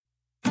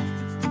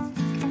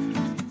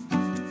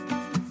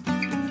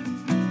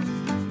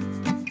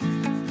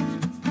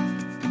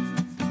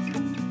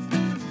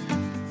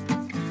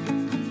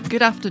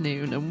Good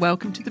afternoon and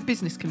welcome to the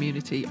business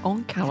community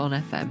on Calon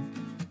FM.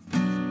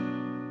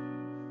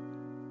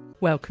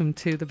 Welcome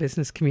to the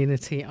business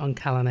community on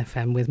Calon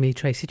FM with me,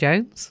 Tracy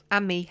Jones.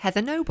 And me,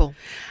 Heather Noble.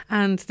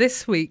 And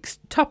this week's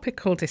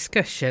topical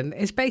discussion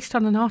is based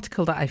on an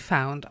article that I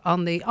found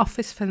on the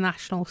Office for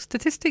National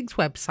Statistics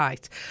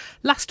website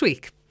last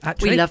week.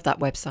 Actually. We love that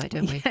website,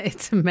 don't we? Yeah,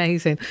 it's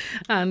amazing.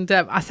 And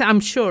I'm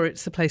sure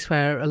it's the place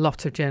where a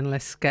lot of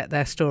journalists get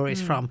their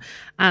stories from.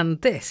 And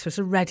this was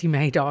a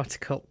ready-made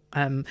article.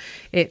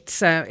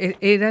 It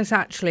is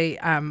actually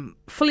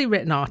fully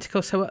written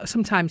article. So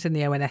sometimes in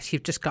the ONS,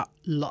 you've just got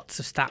lots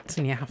of stats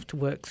and you have to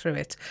work through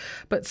it.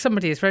 But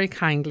somebody has very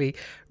kindly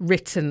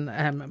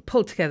written,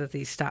 pulled together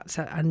these stats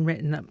and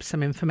written up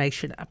some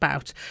information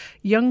about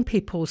young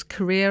people's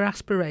career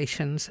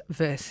aspirations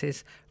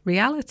versus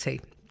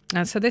reality.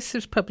 And so this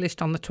was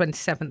published on the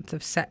 27th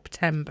of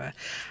September,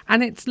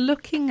 and it's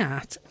looking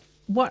at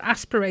what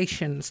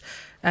aspirations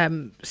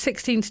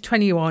 16 to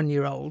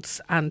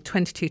 21-year-olds and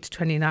 22 to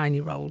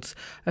 29-year-olds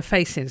are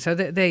facing. So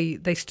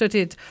they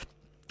studied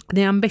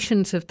the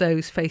ambitions of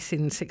those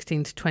facing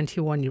 16 to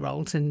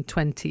 21-year-olds in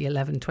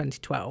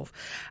 2011-2012,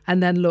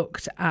 and then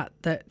looked at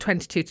the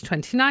 22 to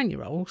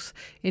 29-year-olds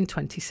in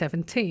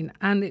 2017.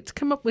 And it's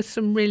come up with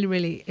some really,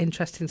 really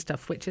interesting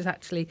stuff, which is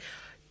actually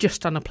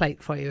just on a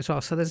plate for you as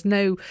well. So there's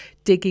no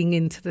digging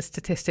into the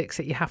statistics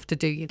that you have to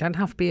do. You don't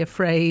have to be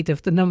afraid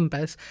of the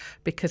numbers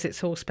because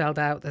it's all spelled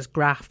out. There's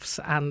graphs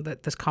and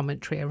there's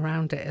commentary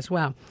around it as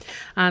well.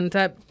 And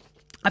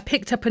I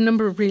picked up a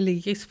number of really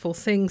useful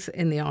things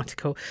in the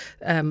article.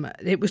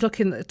 It was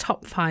looking at the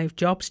top 5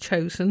 jobs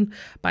chosen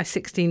by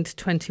 16 to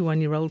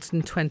 21-year-olds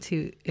in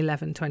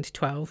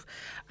 2011-2012,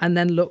 and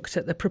then looked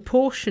at the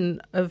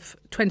proportion of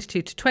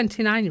 22 to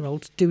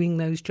 29-year-olds doing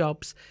those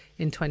jobs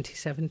in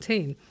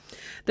 2017.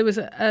 They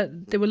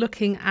were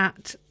looking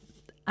at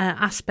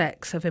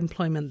aspects of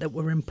employment that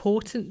were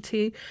important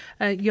to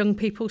young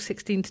people,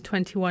 16 to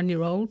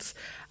 21-year-olds,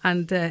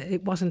 and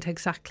it wasn't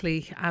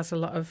exactly as a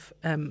lot of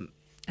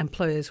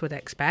employers would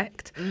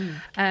expect.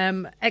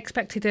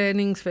 Expected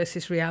earnings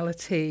versus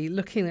reality,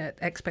 looking at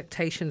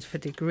expectations for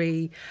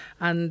degree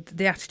and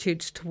the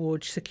attitudes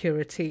towards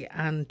security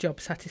and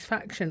job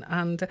satisfaction,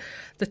 and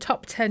the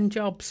top 10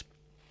 jobs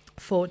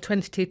for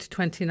 22 to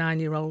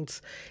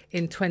 29-year-olds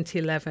in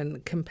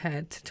 2011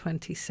 compared to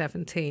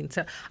 2017.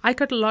 So I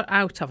got a lot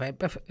out of it.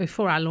 But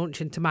before I launch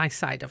into my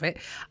side of it,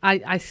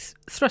 I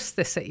thrust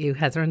this at you,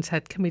 Heather, and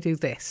said, can we do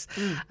this?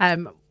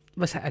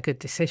 Was it a good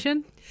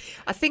decision?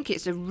 I think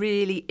it's a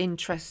really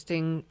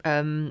interesting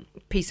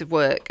piece of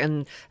work,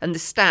 and the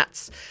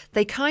stats,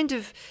 they kind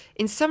of,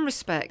 in some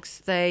respects,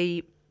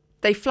 they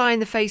fly in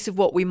the face of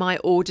what we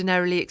might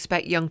ordinarily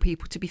expect young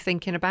people to be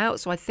thinking about.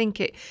 So I think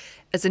it,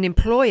 as an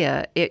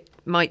employer, it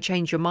might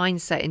change your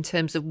mindset in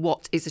terms of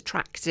what is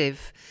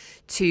attractive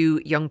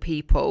to young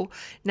people.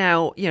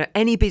 Now,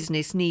 any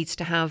business needs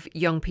to have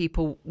young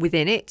people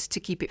within it to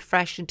keep it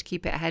fresh and to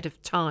keep it ahead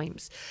of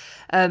times.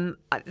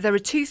 There are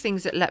 2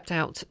 things that leapt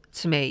out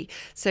to me.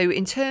 So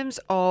in terms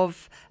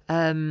of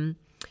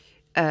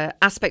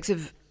aspects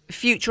of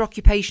future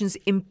occupations'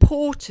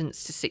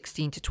 importance to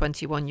 16 to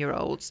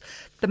 21-year-olds,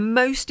 the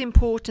most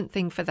important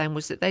thing for them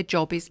was that their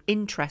job is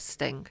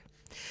interesting.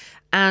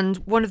 And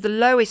one of the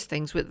lowest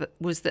things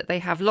was that they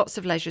have lots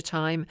of leisure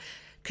time,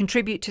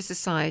 contribute to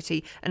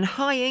society, and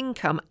high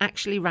income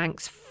actually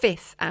ranks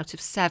 5th out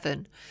of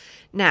 7.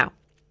 Now,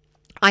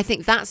 I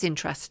think that's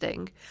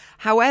interesting.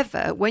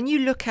 However, when you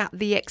look at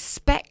the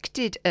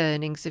expected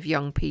earnings of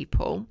young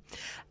people,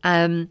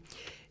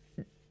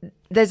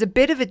 there's a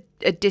bit of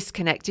a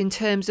disconnect in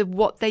terms of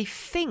what they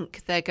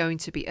think they're going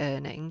to be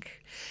earning.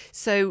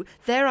 So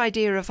their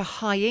idea of a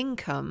high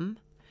income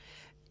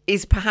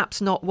is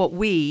perhaps not what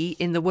we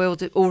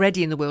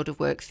already in the world of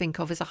work think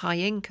of as a high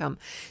income.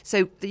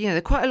 So there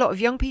are quite a lot of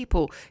young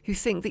people who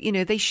think that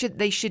they should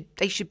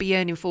be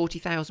earning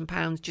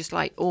 £40,000 just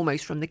like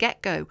almost from the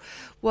get-go.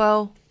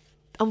 Well,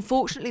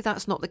 unfortunately,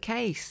 that's not the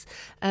case,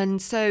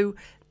 and so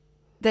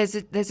there's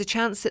a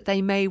chance that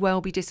they may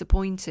well be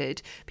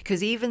disappointed,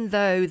 because even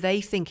though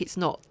they think it's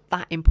not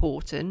that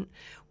important,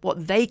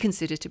 what they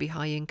consider to be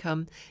high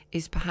income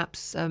is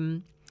perhaps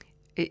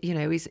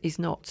is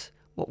not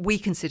what we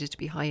consider to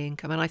be high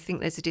income. And I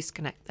think there's a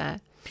disconnect there.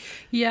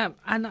 Yeah,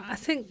 and I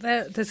think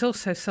there's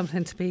also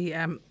something to be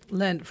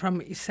learnt from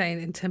what you're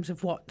saying in terms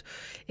of what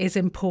is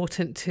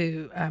important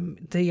to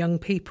the young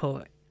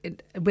people,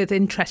 with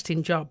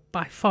interesting job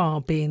by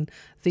far being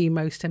the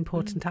most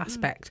important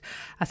aspect.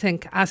 I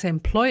think as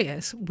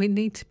employers, we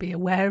need to be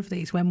aware of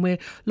these when we're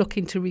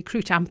looking to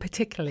recruit, and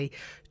particularly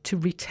to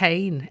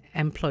retain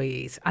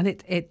employees. And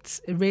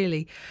it's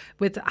really,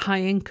 with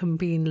high income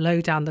being low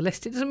down the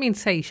list, it doesn't mean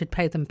say you should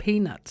pay them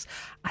peanuts.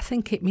 I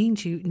think it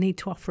means you need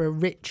to offer a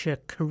richer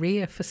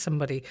career for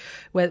somebody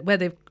where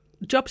the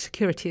job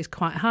security is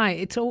quite high.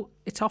 It's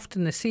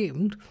often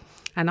assumed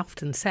and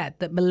often said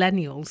that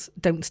millennials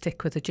don't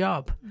stick with a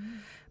job.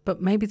 But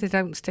maybe they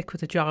don't stick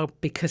with a job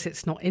because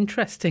it's not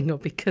interesting or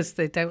because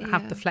they don't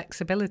have the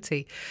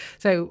flexibility.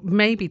 So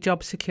maybe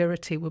job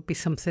security would be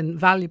something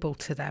valuable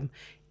to them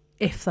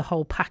if the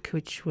whole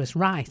package was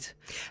right.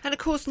 And of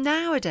course,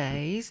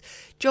 nowadays,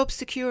 job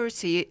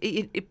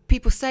security,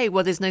 people say,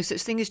 well, there's no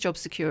such thing as job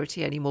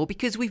security anymore,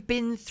 because we've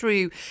been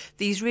through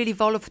these really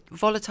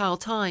volatile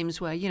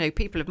times where,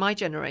 people of my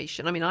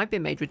generation, I mean, I've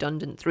been made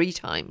redundant 3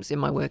 times in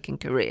my working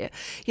career.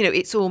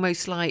 It's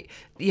almost like,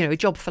 a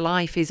job for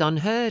life is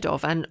unheard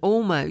of and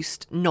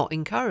almost not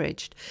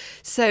encouraged.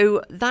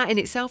 So that in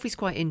itself is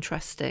quite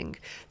interesting,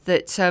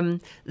 that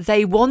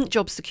they want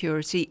job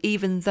security,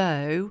 even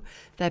though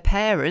their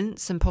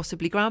parents and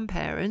possibly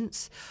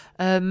grandparents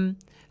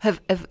have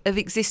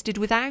existed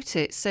without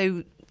it.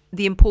 So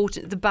the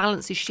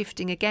balance is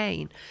shifting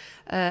again.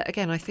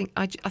 I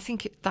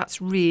think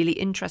that's really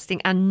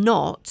interesting and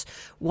not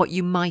what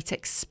you might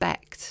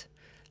expect.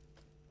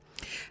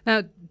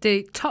 Now,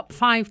 the top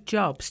 5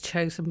 jobs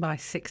chosen by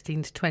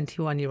 16 to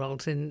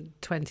 21-year-olds in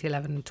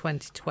 2011 and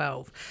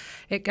 2012,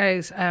 it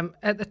goes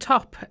at the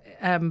top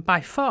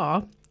by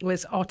far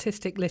was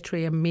artistic,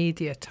 literary and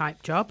media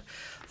type job,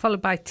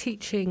 followed by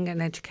teaching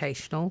and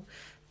educational,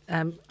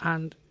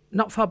 and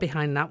not far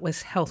behind that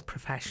was health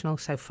professional,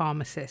 so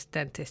pharmacist,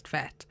 dentist,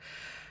 vet,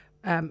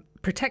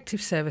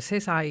 protective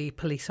services, i.e.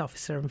 police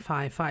officer and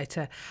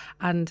firefighter,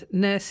 and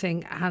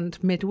nursing and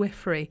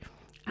midwifery.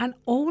 And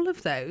all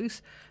of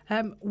those,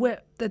 were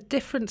the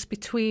difference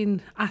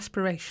between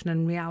aspiration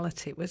and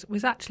reality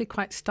was actually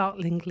quite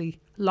startlingly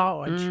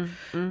large,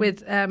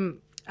 with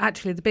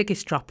actually the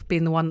biggest drop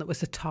being the one that was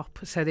the top.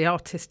 So the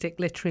artistic,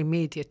 literary,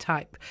 media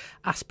type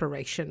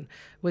aspiration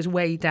was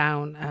way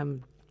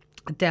down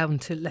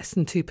to less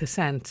than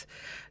 2%.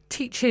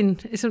 Teaching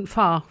isn't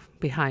far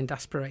behind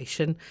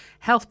aspiration.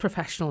 Health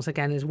professionals,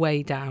 again, is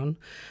way down.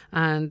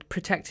 And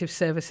protective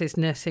services,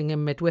 nursing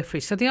and midwifery.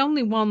 So the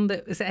only one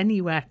that was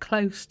anywhere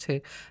close to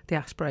the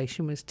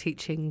aspiration was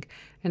teaching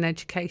and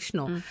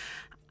educational.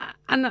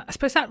 And I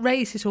suppose that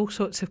raises all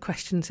sorts of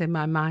questions in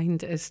my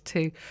mind as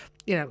to,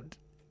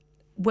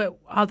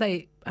 are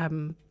they,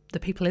 the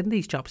people in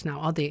these jobs now,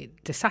 are they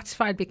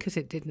dissatisfied because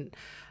it didn't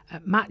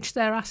match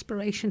their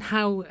aspiration?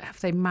 How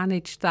have they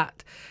managed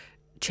that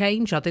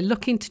change? Are they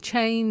looking to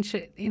change?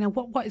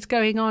 What is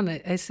going on?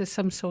 Is there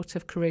some sort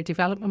of career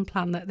development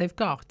plan that they've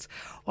got,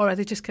 or are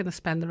they just going to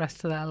spend the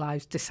rest of their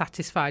lives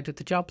dissatisfied with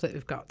the job that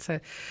they've got?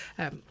 So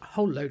a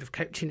whole load of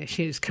coaching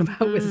issues come out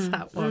with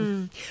that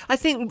one. I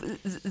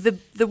think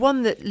the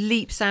one that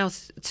leaps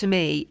out to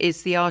me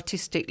is the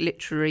artistic,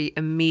 literary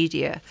and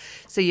media.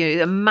 So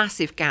a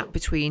massive gap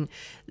between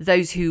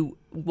those who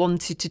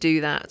wanted to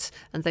do that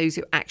and those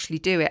who actually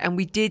do it. And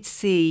we did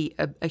see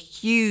a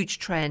huge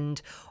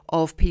trend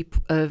of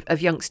people,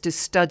 of youngsters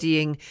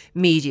studying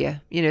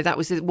media. That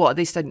was what are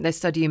they studying? They're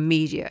studying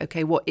media.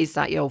 Okay, what is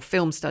that?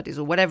 Film studies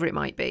or whatever it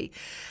might be.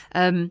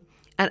 And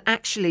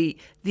actually,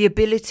 the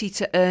ability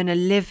to earn a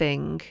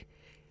living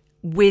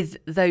with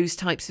those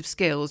types of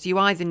skills, you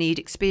either need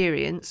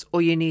experience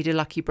or you need a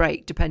lucky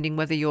break, depending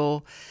whether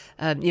you're,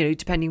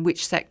 depending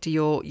which sector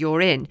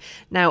you're in.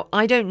 Now,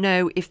 I don't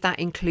know if that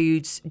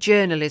includes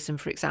journalism,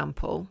 for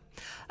example,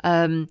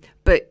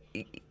 but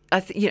I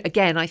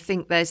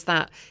think there's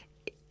that.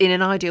 In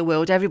an ideal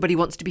world, everybody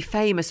wants to be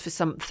famous for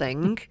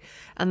something,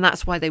 and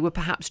that's why they were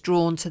perhaps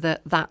drawn to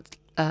that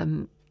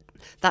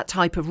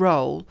type of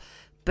role.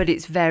 But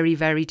it's very,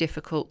 very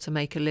difficult to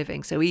make a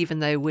living. So even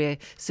though we're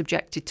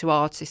subjected to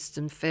artists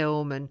and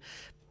film and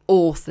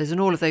authors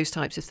and all of those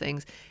types of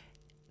things,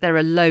 there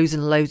are loads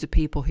and loads of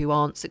people who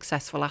aren't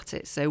successful at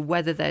it. So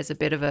whether there's a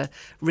bit of a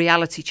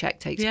reality check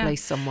takes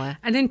place somewhere.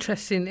 And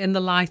interesting in the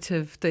light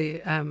of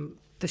the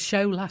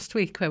show last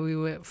week where we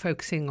were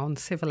focusing on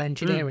civil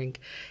engineering,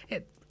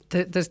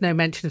 there's no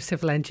mention of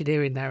civil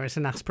engineering there as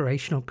an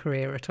aspirational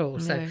career at all. No.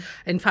 So,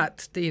 in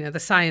fact, the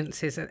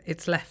sciences,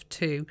 it's left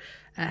to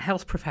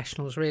health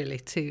professionals really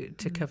to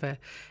cover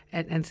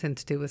anything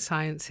to do with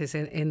sciences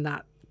in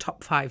that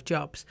top 5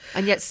 jobs.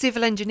 And yet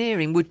civil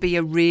engineering would be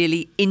a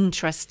really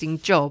interesting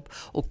job,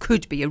 or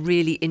could be a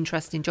really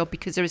interesting job,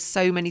 because there are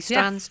so many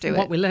strands to it.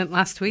 What we learnt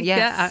last week,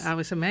 yes. I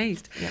was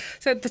amazed. Yep.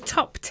 So the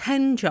top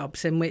 10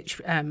 jobs in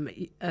which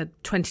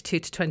 22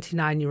 to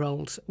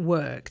 29-year-olds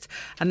worked,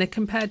 and they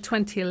compared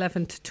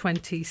 2011 to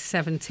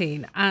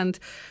 2017, and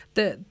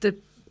the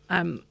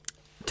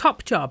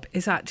top job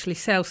is actually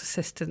sales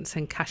assistants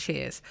and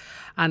cashiers,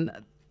 and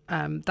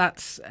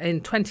that's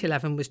in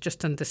 2011 was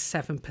just under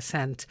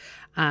 7%,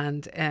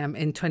 and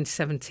in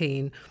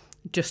 2017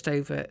 just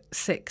over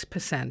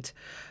 6%.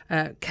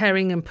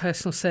 Caring and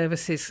personal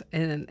services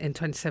in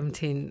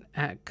 2017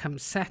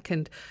 comes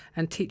second,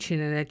 and teaching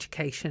and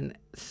education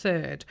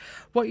third.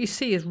 What you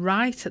see is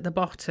right at the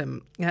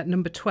bottom, at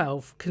number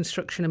 12,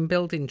 construction and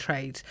building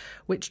trades,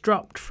 which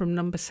dropped from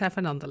number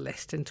 7 on the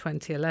list in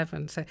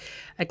 2011. So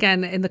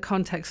again, in the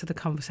context of the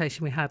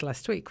conversation we had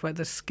last week, where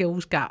there's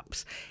skills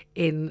gaps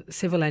in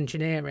civil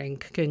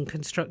engineering and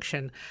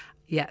construction,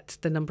 yet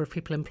the number of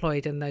people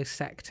employed in those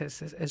sectors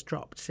has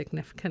dropped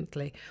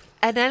significantly.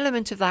 An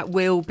element of that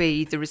will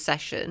be the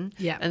recession,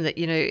 and that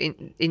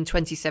in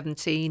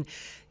 2017,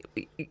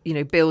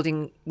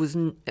 building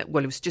it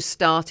was just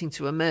starting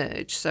to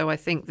emerge. So I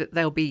think that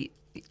there'll be,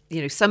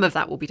 some of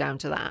that will be down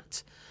to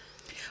that.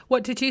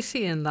 What did you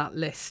see in that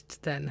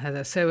list then,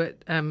 Heather? So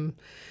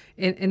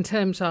in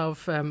terms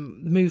of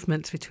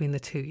movements between the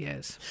 2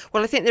 years?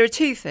 Well, I think there are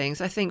two things.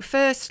 I think,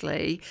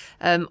 firstly,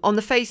 on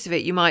the face of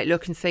it, you might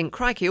look and think,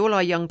 crikey, all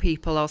our young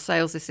people are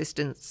sales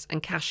assistants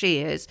and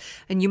cashiers,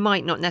 and you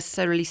might not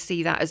necessarily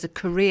see that as a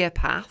career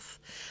path.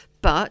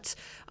 But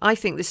I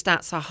think the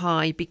stats are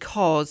high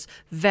because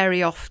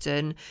very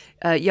often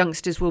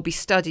youngsters will be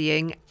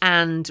studying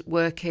and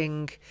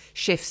working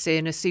shifts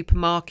in a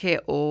supermarket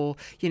or,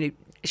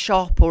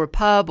 shop or a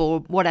pub or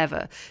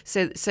whatever.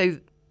 So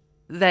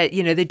they're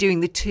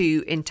doing the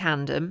two in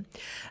tandem.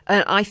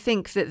 I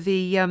think that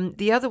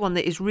the other one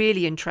that is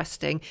really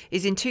interesting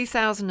is in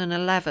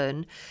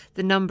 2011,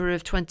 the number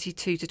of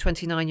 22 to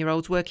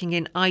 29-year-olds working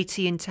in IT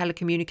and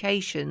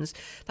telecommunications,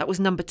 that was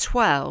number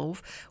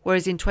 12,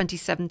 whereas in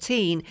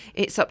 2017,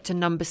 it's up to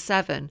number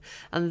 7.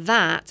 And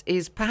that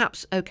is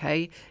perhaps,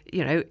 okay,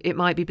 it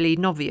might be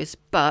bleeding obvious,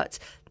 but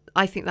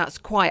I think that's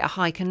quite a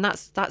hike, and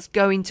that's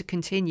going to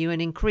continue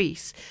and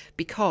increase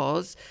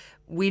because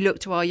we look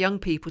to our young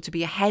people to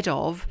be ahead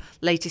of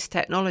latest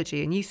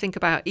technology. And you think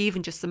about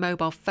even just the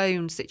mobile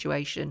phone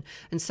situation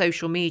and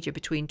social media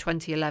between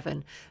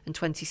 2011 and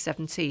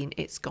 2017,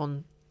 it's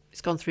gone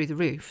through the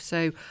roof.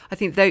 So I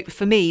think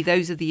for me,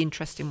 those are the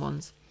interesting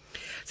ones.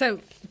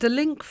 So the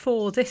link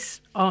for this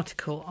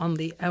article on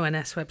the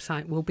ONS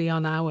website will be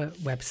on our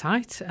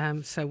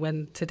website. So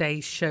when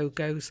today's show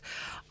goes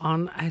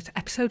on,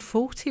 episode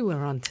 40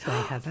 we're on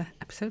today, Heather.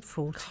 Episode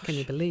 40, gosh. Can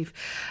you believe?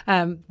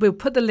 We'll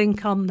put the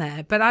link on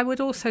there. But I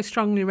would also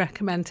strongly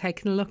recommend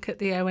taking a look at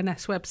the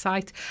ONS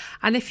website.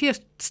 And if you're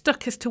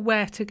stuck as to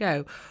where to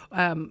go,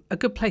 a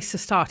good place to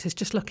start is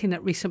just looking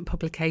at recent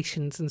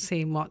publications and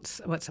seeing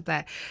what's up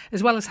there.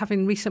 As well as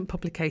having recent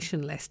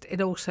publication list, it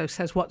also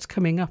says what's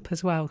coming up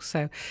as well.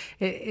 So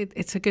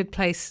it's a good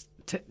place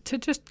to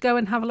just go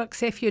and have a look,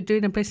 see if you're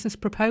doing a business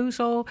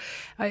proposal,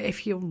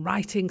 if you're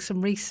writing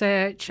some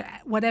research,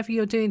 whatever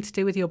you're doing to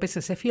do with your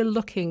business. If you're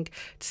looking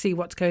to see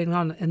what's going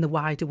on in the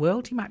wider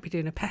world, you might be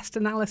doing a pest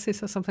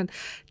analysis or something,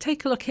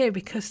 take a look here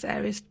because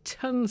there is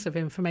tons of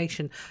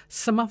information.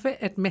 Some of it,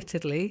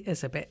 admittedly,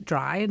 is a bit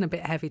dry and a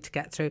bit heavy to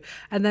get through.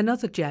 And then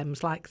other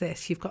gems like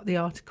this, you've got the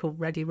article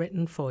ready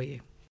written for you.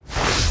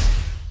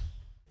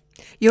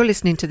 You're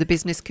listening to the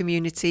Business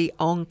Community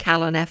on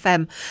Calon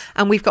FM,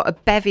 and we've got a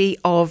bevy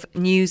of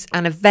news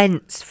and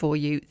events for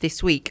you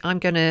this week. I'm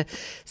going to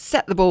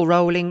set the ball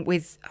rolling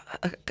with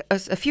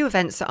a few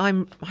events that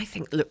I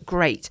think look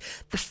great.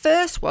 The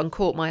first one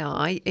caught my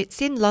eye.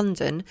 It's in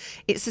London.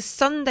 It's a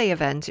Sunday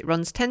event. It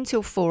runs 10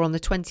 till 4 on the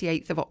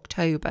 28th of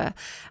October,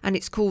 and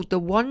it's called the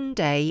One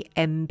Day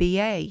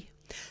MBA.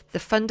 The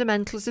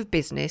Fundamentals of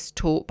Business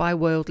taught by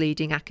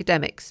world-leading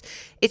academics.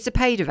 It's a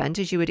paid event,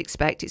 as you would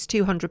expect. It's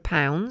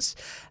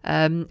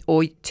 £200,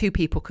 or two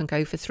people can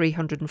go for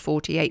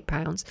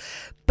 £348.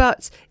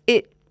 But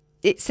it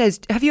says,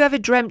 have you ever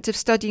dreamt of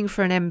studying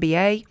for an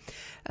MBA?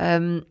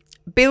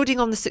 Building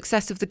on the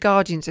success of The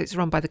Guardian, so it's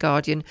run by The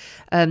Guardian,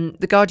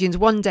 The Guardian's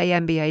one-day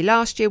MBA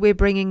last year, we're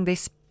bringing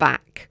this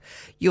back.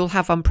 You'll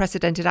have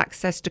unprecedented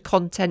access to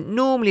content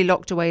normally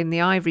locked away in the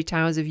ivory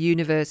towers of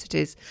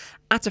universities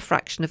at a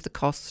fraction of the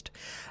cost.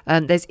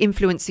 There's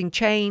influencing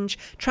change,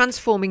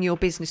 transforming your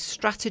business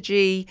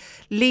strategy,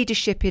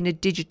 leadership in a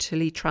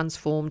digitally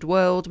transformed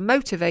world,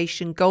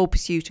 motivation, goal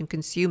pursuit and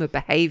consumer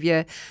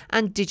behaviour,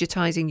 and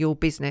digitising your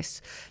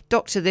business.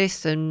 Doctor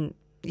this and,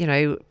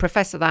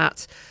 Professor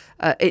that.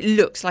 It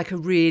looks like a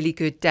really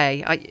good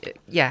day. I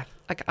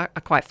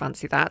quite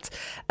fancy that.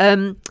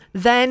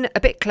 Then a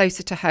bit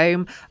closer to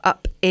home,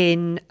 up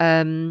in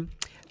the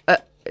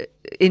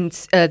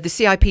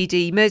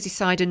CIPD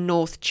Merseyside and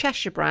North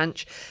Cheshire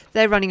branch,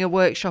 they're running a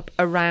workshop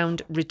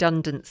around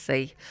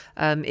redundancy.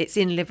 It's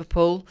in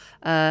Liverpool.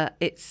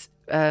 It's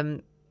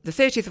the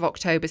 30th of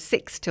October,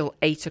 6 till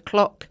 8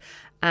 o'clock,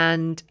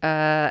 and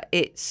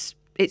it's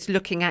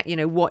looking at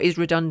what is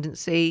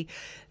redundancy,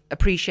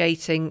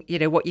 appreciating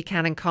what you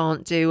can and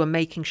can't do, and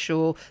making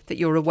sure that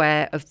you're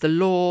aware of the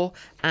law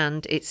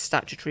and its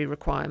statutory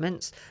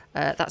requirements.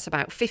 That's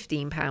about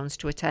 £15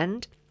 to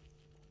attend.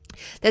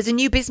 There's a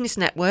new business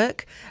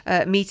network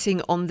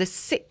meeting on the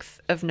 6th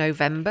of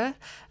November.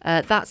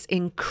 That's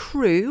in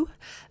Crewe.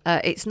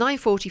 It's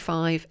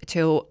 9:45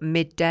 till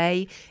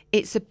midday.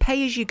 It's a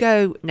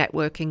pay-as-you-go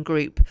networking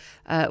group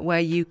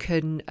where you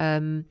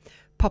can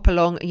pop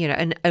along,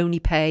 and only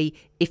pay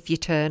if you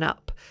turn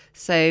up.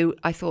 So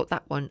I thought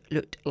that one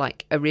looked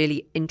like a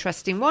really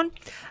interesting one.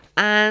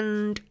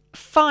 And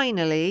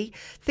finally,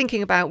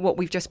 thinking about what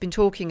we've just been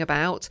talking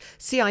about,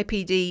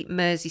 CIPD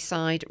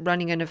Merseyside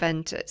running an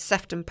event at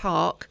Sefton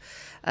Park.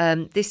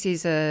 This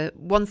is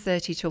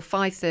 1:30 till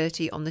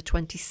 5:30 on the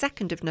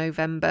 22nd of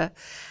November.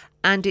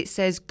 And it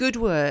says, good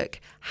work.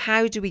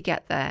 How do we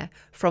get there?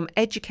 From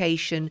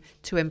education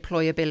to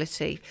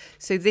employability.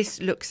 So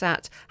this looks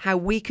at how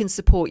we can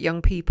support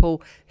young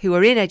people who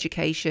are in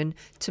education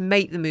to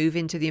make the move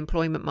into the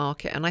employment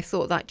market. And I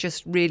thought that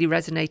just really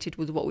resonated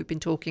with what we've been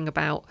talking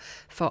about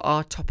for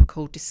our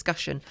topical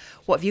discussion.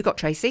 What have you got,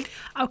 Tracy?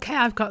 Okay,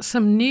 I've got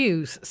some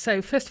news.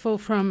 So first of all,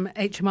 from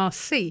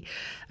HMRC,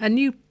 a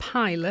new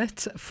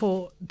pilot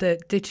for the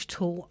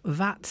digital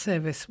VAT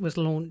service was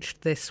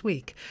launched this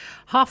week.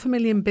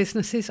 500,000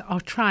 businesses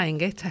are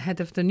trying it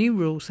ahead of the new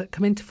rules that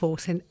come into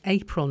force in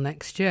April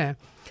next year.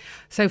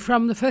 So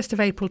from the 1st of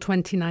April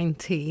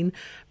 2019,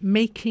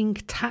 Making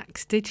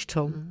Tax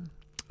Digital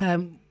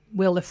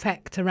will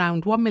affect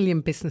around 1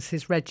 million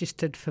businesses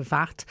registered for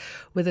VAT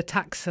with a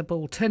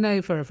taxable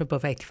turnover of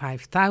above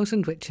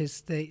 85,000, which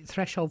is the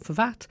threshold for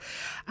VAT.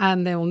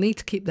 And they will need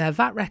to keep their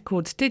VAT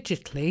records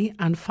digitally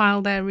and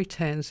file their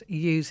returns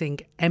using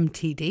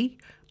MTD,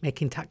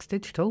 Making Tax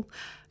Digital,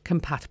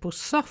 compatible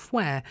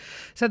software.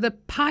 So the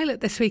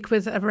pilot this week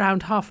with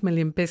around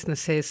 500,000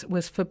 businesses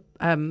was for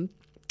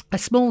a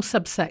small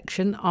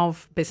subsection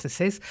of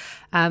businesses,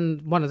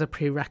 and one of the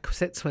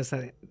prerequisites was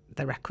that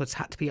the records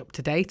had to be up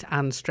to date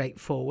and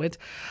straightforward,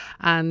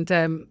 and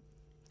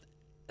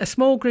a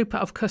small group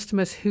of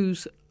customers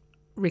whose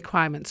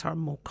requirements are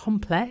more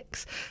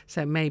complex,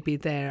 so maybe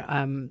they're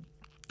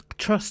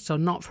trusts or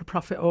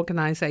not-for-profit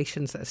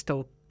organisations that are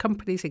still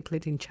companies,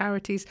 including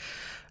charities,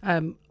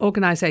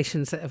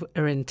 organisations that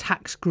are in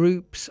tax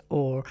groups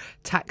or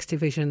tax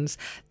divisions.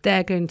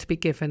 They're going to be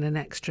given an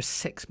extra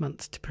 6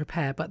 months to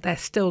prepare, but they're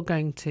still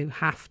going to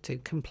have to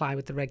comply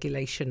with the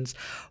regulations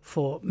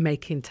for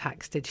Making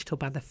Tax Digital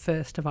by the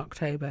 1st of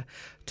October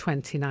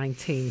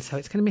 2019. So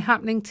it's going to be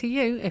happening to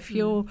you if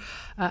you're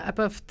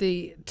above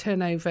the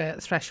turnover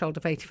threshold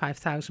of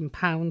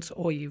 £85,000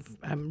 or you've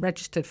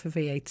registered for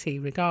VAT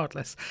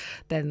regardless.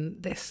 Then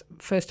this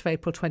 1st of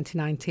April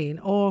 2019,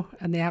 or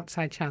and the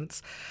outside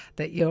chance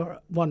that you're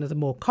one of the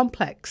more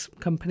complex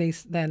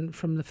companies, then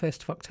from the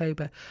 1st of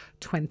October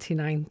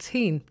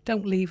 2019.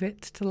 Don't leave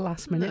it to the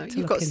last minute to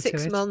you've look got into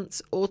 6 it.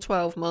 months or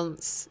 12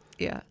 months.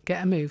 Yeah.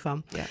 Get a move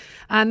on. Yeah.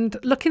 And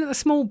looking at the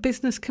Small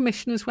Business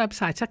Commissioner's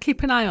website, I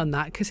keep an eye on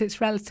that because it's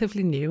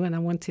relatively new and I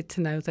wanted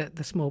to know that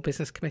the Small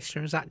Business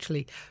Commissioner is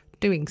actually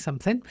doing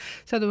something.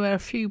 So there were a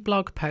few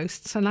blog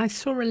posts and I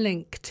saw a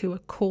link to a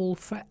call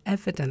for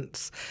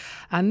evidence.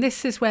 And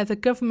this is where the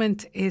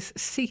government is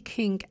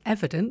seeking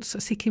evidence,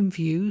 seeking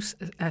views,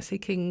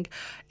 seeking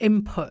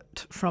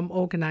input from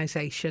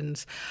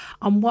organisations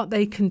on what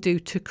they can do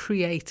to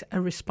create a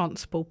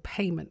responsible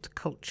payment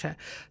culture.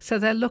 So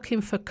they're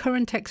looking for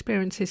current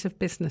experiences of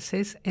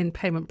businesses in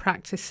payment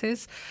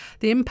practices,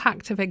 the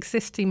impact of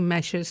existing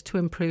measures to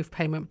improve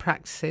payment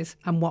practices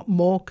and what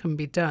more can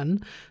be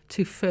done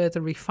to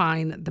further refine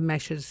the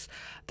measures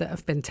that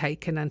have been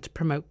taken and to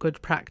promote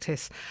good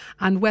practice,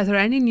 and whether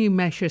any new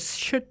measures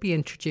should be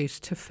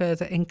introduced to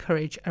further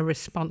encourage a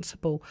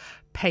responsible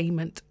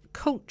payment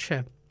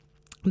culture.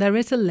 There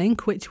is a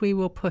link which we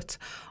will put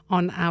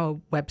on our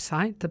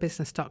website,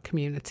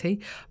 thebusiness.community,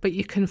 but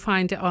you can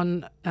find it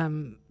on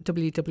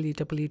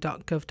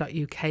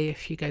www.gov.uk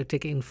if you go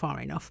digging far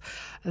enough.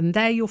 And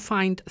there you'll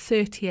find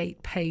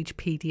 38-page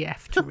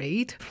PDF to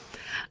read.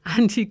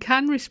 And you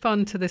can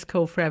respond to this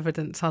call for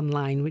evidence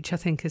online, which I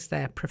think is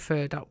their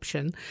preferred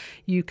option.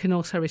 You can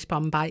also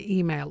respond by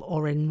email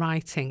or in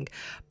writing,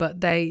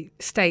 but they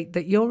state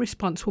that your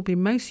response will be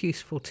most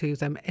useful to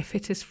them if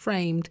it is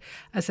framed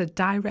as a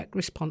direct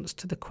response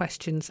to the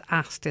questions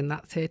asked in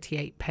that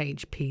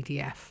 38-page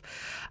PDF.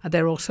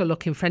 They're also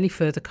looking for any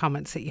further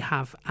comments that you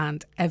have,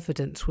 and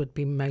evidence would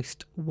be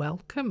most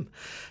welcome.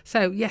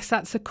 So yes,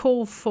 that's a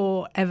call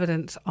for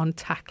evidence on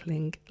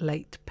tackling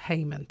late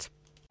payment.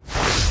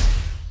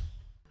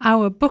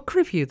 Our book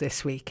review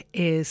this week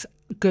is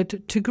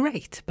Good to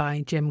Great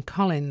by Jim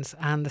Collins,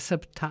 and the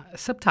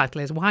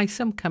subtitle is Why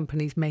Some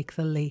Companies Make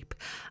the Leap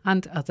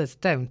and Others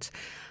Don't.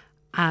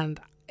 And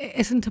it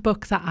isn't a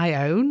book that I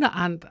own,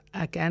 and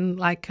again,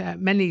 like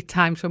many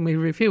times when we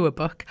review a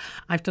book,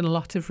 I've done a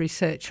lot of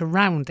research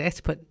around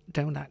it, but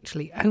don't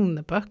actually own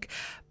the book.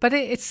 But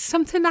it's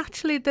something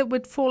actually that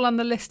would fall on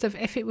the list of,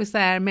 if it was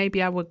there,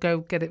 maybe I would go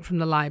get it from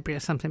the library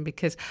or something,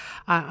 because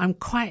I'm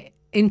quite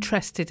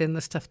interested in the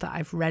stuff that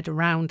I've read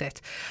around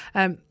it.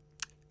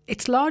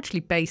 It's largely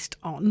based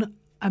on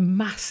a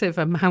massive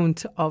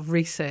amount of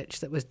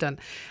research that was done.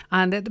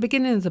 And at the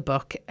beginning of the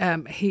book,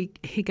 he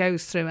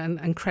goes through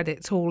and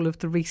credits all of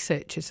the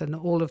researchers and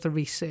all of the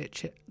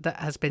research that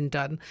has been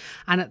done.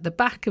 And at the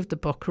back of the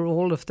book are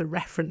all of the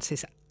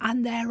references.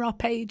 And there are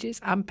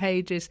pages and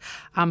pages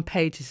and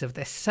pages of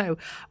this. So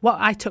what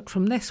I took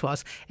from this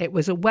was, it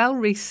was a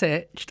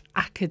well-researched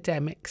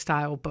academic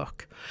style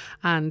book.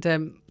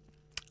 And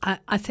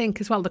I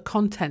think as well, the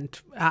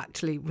content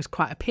actually was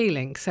quite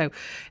appealing. So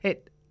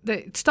it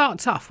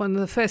starts off, one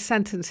of the first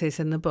sentences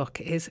in the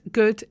book is,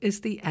 good is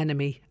the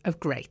enemy of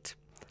great.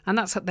 And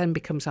that's what then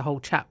becomes a whole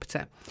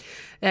chapter.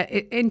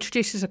 It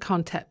introduces a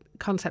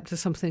concept of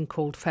something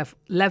called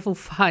level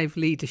 5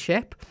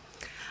 leadership.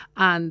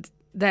 And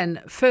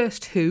then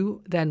first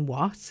who, then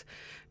what,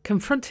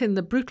 confronting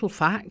the brutal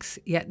facts,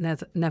 yet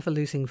never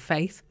losing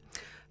faith,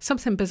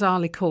 something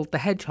bizarrely called the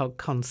hedgehog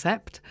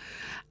concept,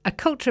 a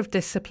culture of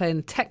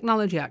discipline,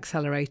 technology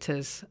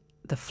accelerators,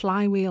 the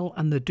flywheel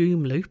and the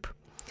doom loop,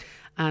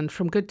 and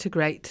from good to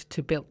great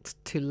to built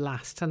to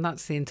last. And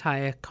that's the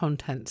entire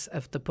contents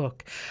of the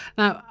book.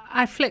 Now,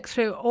 I flicked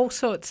through all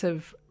sorts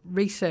of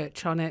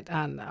research on it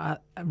and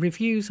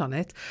reviews on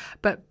it.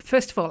 But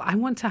first of all, I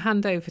want to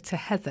hand over to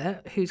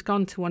Heather, who's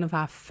gone to one of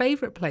our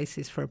favourite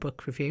places for a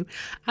book review,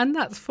 and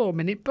that's 4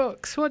 Minute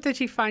Books. What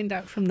did you find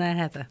out from there,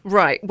 Heather?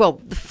 Right.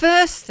 Well, the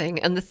first thing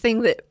and the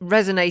thing that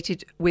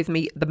resonated with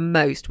me the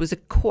most was a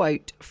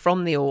quote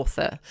from the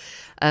author.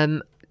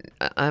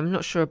 I'm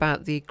not sure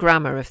about the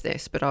grammar of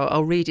this, but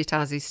I'll read it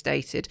as is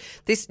stated.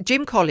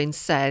 Jim Collins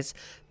says,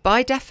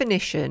 by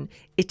definition,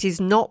 it is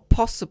not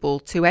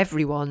possible to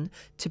everyone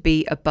to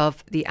be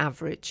above the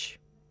average.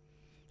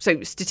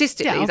 So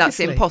statistically, that's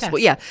impossible.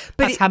 Yes. Yeah,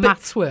 that's how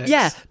maths works.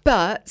 Yeah,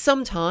 but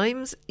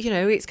sometimes,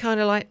 it's kind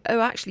of like,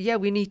 oh, actually, yeah,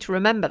 we need to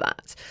remember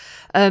that.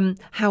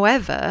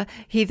 However,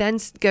 he then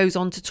goes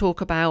on to talk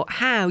about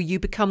how you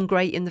become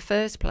great in the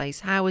first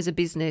place. How, as a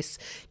business,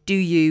 do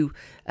you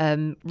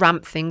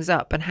ramp things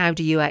up, and how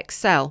do you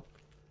excel?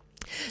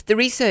 The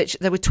research,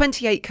 there were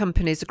 28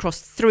 companies across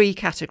 3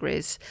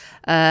 categories,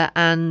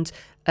 and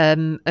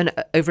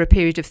over a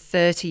period of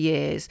 30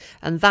 years.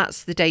 And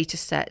that's the data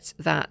set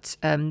that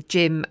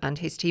Jim and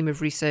his team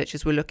of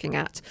researchers were looking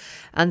at.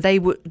 And they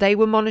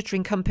were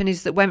monitoring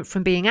companies that went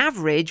from being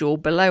average or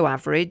below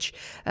average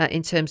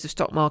in terms of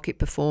stock market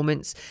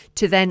performance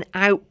to then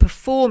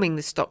outperforming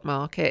the stock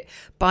market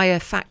by a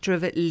factor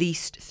of at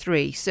least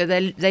 3. So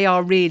they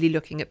are really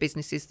looking at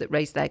businesses that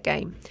raise their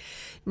game.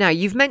 Now,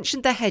 you've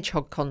mentioned the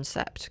hedgehog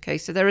concept. Okay,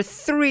 so there are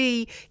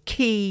 3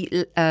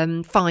 key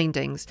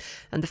findings.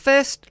 And the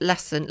first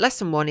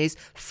lesson 1 is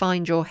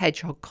find your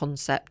hedgehog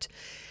concept.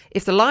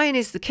 If the lion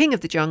is the king of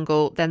the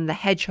jungle, then the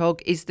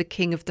hedgehog is the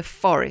king of the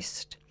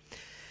forest.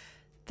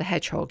 The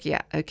hedgehog,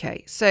 yeah,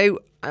 okay. So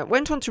I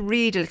went on to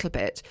read a little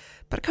bit,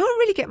 but I can't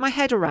really get my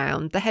head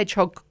around the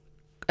hedgehog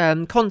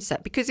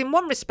concept, because in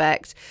one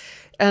respect,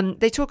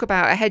 they talk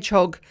about a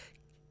hedgehog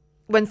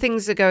when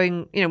things are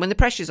going, when the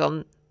pressure's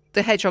on,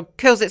 the hedgehog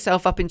curls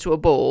itself up into a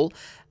ball.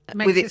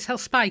 Makes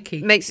itself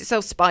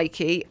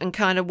spiky and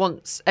kind of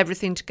wants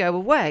everything to go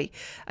away.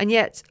 And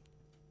yet,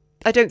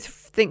 I don't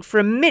think for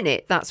a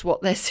minute that's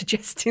what they're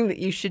suggesting that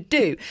you should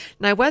do.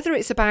 Now, whether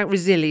it's about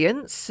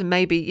resilience, and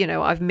maybe,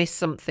 I've missed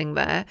something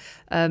there,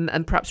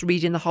 and perhaps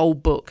reading the whole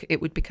book, it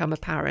would become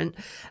apparent.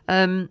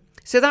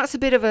 So that's a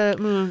bit of a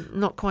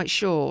not quite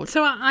sure.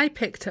 So I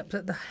picked up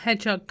that the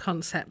hedgehog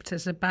concept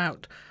is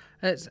about...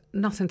 It's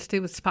nothing to do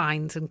with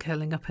spines and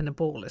curling up in a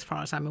ball, as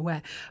far as I'm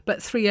aware,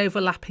 but 3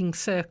 overlapping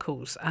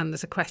circles, and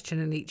there's a question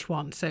in each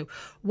one. So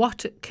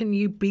what can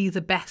you be the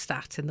best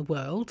at in the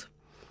world?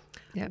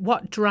 Yeah.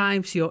 What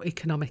drives your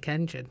economic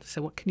engine?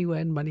 So what can you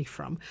earn money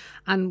from?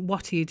 And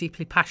what are you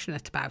deeply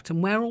passionate about?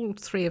 And where all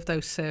 3 of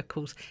those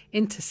circles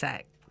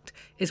intersect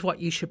is what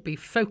you should be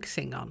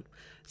focusing on.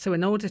 So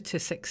in order to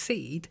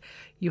succeed,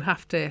 you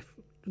have to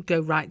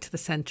go right to the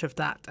centre of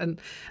that. And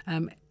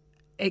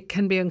it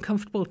can be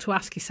uncomfortable to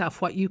ask yourself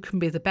what you can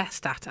be the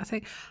best at. I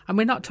think, and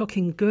we're not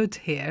talking good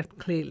here,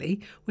 clearly.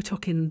 We're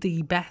talking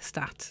the best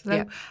at. So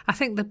yeah. I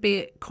think there'd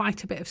be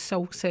quite a bit of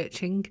soul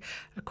searching,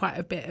 quite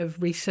a bit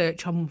of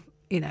research on,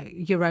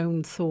 your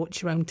own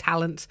thoughts, your own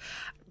talents,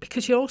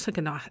 because you're also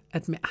going to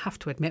have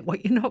to admit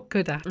what you're not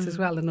good at as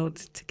well in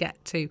order to get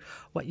to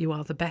what you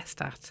are the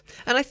best at.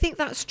 And I think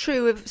that's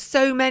true of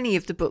so many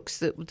of the books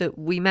that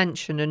we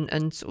mention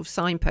and sort of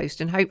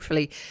signpost. And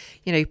hopefully,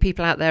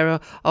 people out there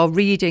are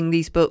reading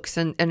these books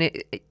and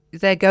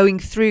they're going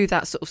through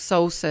that sort of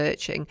soul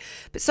searching.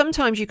 But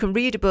sometimes you can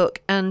read a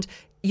book and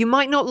you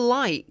might not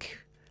like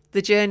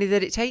the journey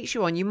that it takes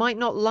you on. You might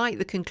not like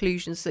the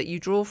conclusions that you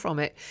draw from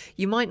it.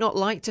 You might not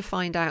like to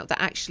find out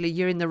that actually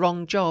you're in the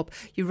wrong job,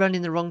 you're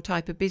running the wrong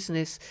type of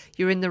business,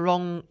 you're in the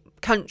wrong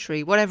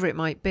country, whatever it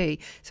might be.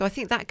 So I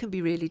think that can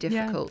be really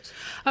difficult.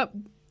 Yeah.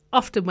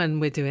 Often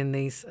when we're doing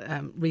these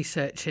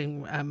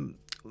researching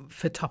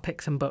for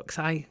topics and books,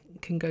 I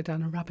can go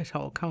down a rabbit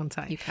hole, can't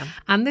I? You can.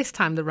 And this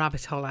time the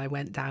rabbit hole I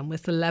went down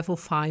was the level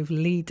 5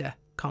 leader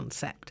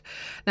concept.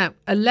 Now,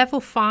 a level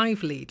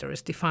 5 leader,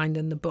 as defined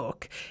in the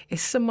book,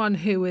 is someone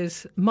who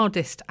is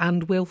modest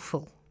and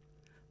willful,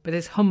 but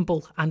is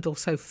humble and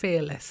also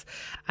fearless.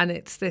 And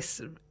it's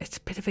a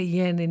bit of a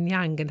yin and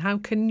yang. And how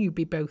can you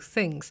be both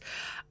things?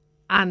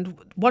 And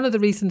one of the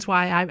reasons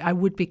why I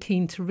would be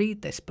keen to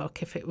read this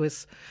book if it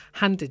was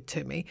handed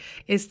to me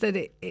is that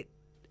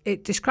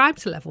it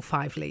describes a level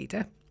 5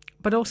 leader,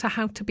 but also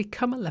how to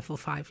become a level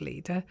 5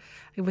 leader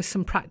with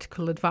some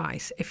practical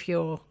advice if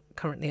you're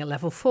currently a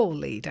level 4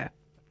 leader.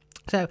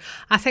 So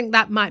I think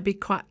that might be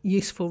quite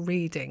useful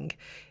reading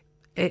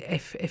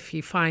if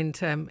you find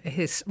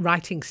his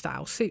writing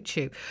style suits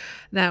you.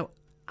 Now,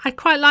 I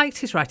quite liked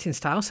his writing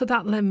style, so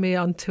that led me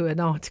on to an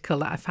article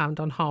that I found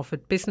on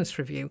Harvard Business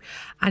Review,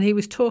 and he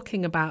was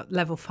talking about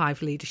level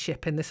 5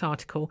 leadership in this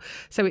article.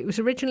 So it was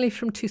originally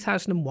from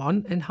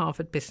 2001 in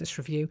Harvard Business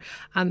Review,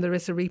 and there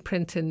is a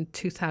reprint in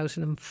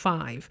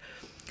 2005.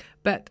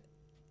 But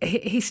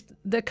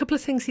a couple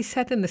of things he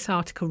said in this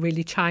article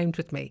really chimed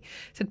with me.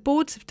 He said,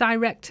 boards of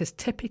directors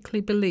typically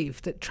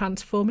believe that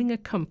transforming a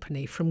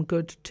company from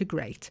good to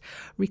great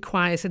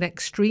requires an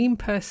extreme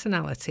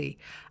personality,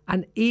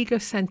 an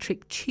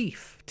egocentric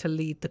chief to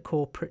lead the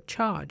corporate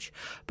charge.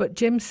 But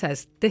Jim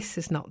says this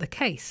is not the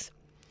case.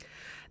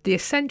 The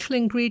essential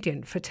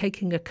ingredient for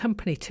taking a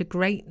company to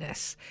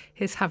greatness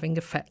is having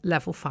a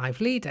level 5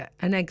 leader,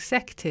 an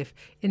executive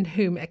in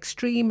whom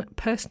extreme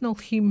personal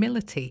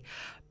humility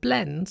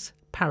blends,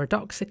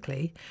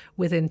 paradoxically,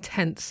 with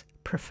intense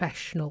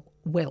professional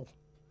will.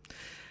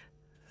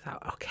 So,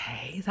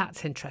 okay,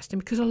 that's interesting,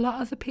 because a lot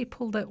of the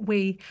people that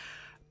we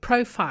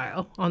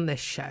profile on this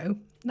show,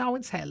 no, I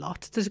wouldn't say a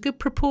lot, there's a good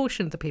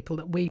proportion of the people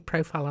that we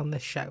profile on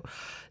this show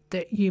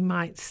that you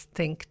might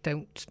think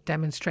don't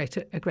demonstrate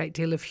a great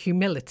deal of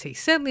humility,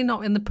 certainly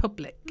not in the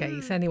public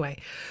gaze anyway.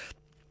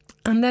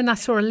 And then I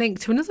saw a link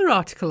to another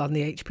article on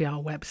the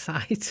HBR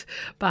website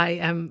by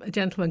a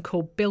gentleman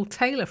called Bill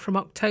Taylor from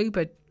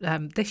October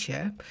this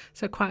year,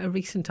 so quite a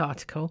recent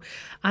article.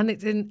 And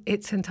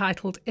it's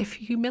entitled, "If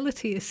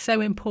Humility is So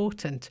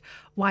Important,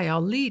 Why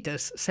Are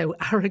Leaders So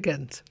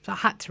Arrogant?" So I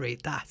had to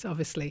read that,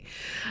 obviously.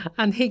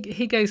 And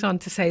he goes on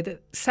to say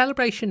that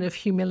celebration of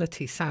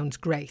humility sounds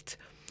great,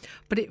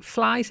 but it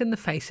flies in the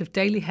face of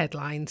daily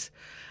headlines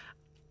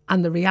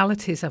and the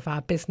realities of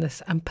our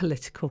business and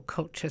political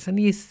cultures. And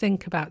you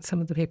think about some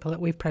of the people that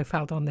we've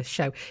profiled on this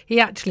show. He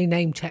actually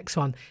name checks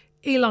one,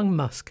 Elon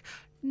Musk.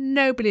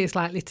 Nobody is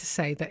likely to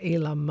say that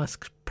Elon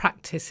Musk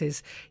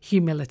practices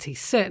humility,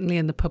 certainly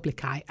in the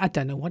public eye. I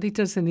don't know what he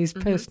does in his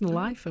personal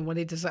life and what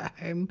he does at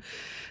home.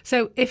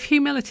 So if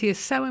humility is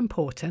so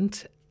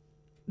important,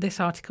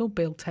 this article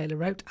Bill Taylor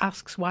wrote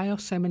asks, why are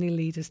so many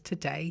leaders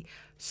today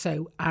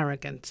so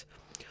arrogant?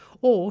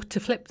 Or, to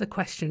flip the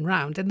question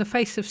round, in the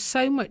face of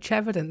so much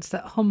evidence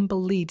that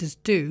humble leaders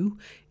do,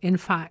 in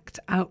fact,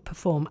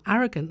 outperform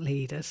arrogant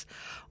leaders,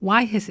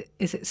 why is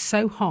it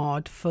so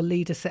hard for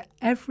leaders at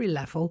every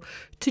level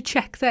to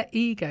check their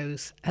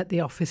egos at the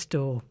office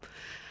door?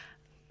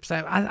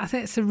 So I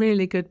think it's a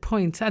really good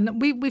point.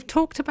 And we've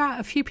talked about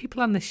a few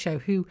people on this show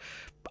who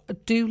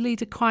do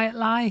lead a quiet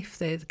life.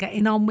 They're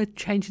getting on with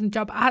changing the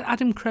job.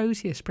 Adam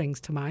Crozier springs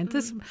to mind.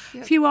 There's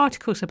a few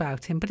articles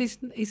about him, but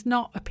he's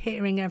not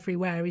appearing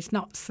everywhere. He's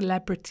not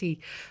celebrity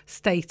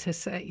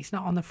status. He's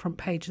not on the front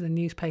page of the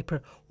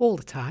newspaper all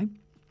the time.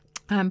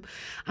 And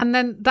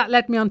then that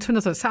led me on to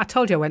another. So I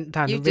told you I went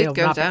down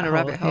a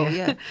rabbit hole.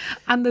 Yeah.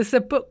 And there's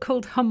a book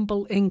called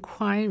Humble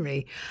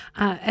Inquiry.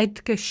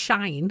 Edgar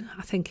Schein,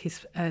 I think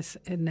his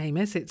name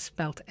is. It's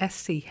spelled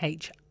Schein,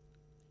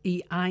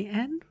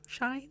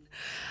 Schein.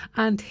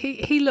 And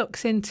he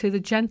looks into the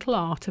gentle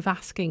art of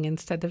asking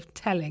instead of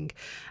telling.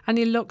 And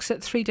he looks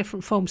at 3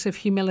 different forms of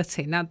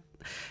humility. Now,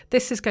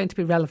 this is going to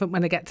be relevant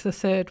when I get to the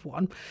third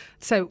one.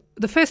 So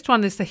the first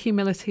one is the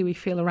humility we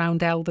feel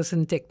around elders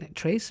and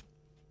dignitaries.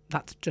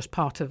 That's just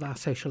part of our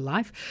social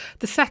life.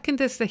 The second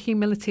is the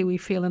humility we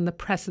feel in the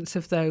presence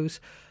of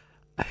those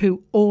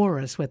who awe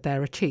us with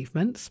their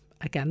achievements.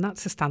 Again,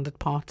 that's a standard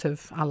part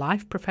of our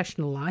life,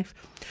 professional life.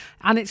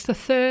 And it's the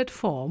third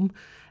form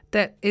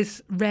that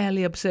is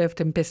rarely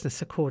observed in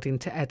business, according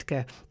to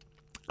Edgar,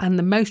 and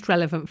the most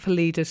relevant for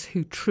leaders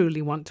who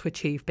truly want to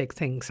achieve big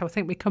things. So I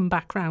think we come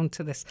back round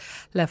to this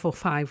level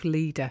 5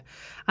 leader.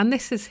 And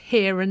this is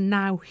here and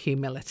now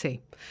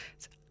humility.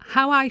 It's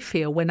how I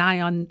feel when I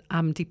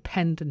am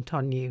dependent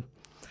on you.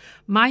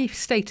 My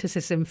status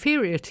is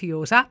inferior to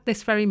yours at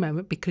this very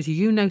moment because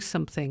you know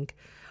something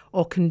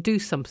or can do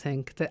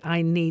something that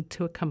I need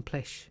to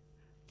accomplish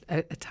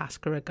a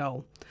task or a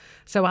goal.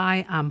 So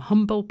I am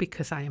humble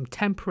because I am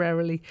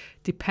temporarily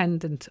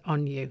dependent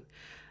on you.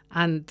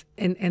 And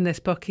in this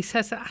book, he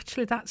says that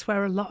actually that's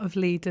where a lot of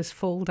leaders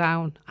fall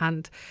down.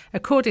 And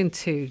according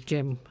to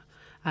Jim,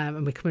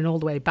 and we're coming all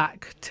the way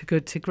back to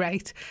good to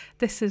great,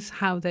 this is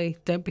how they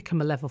don't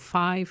become a level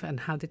 5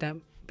 and how they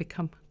don't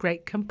become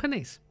great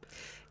companies.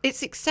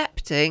 It's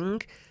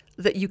accepting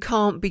that you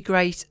can't be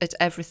great at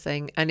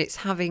everything, and it's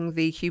having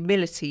the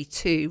humility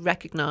to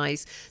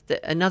recognise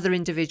that another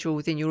individual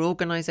within your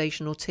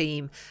organisation or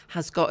team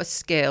has got a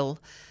skill,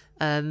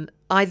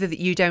 either that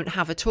you don't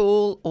have at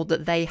all or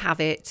that they have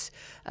it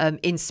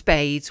in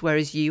spades,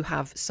 whereas you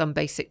have some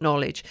basic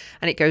knowledge.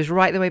 And it goes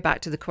right the way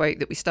back to the quote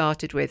that we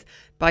started with.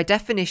 By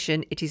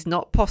definition, it is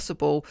not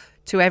possible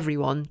to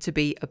everyone to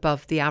be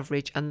above the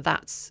average, and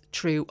that's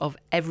true of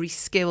every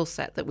skill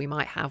set that we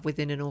might have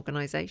within an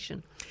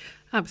organisation.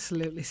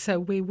 Absolutely. So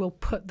we will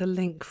put the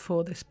link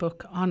for this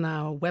book on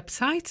our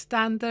website.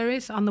 And there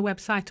is on the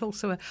website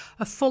also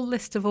a full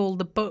list of all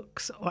the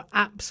books or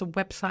apps or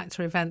websites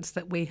or events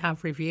that we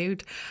have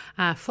reviewed.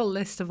 A full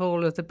list of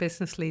all of the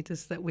business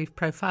leaders that we've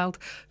profiled.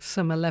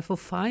 Some are level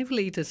 5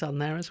 leaders on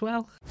there as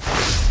well.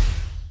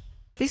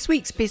 This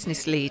week's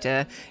business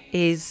leader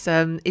is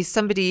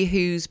somebody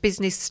whose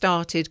business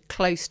started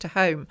close to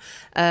home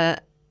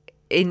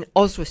in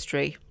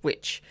Oswestry,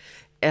 which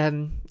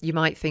you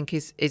might think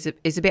is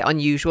a bit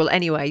unusual.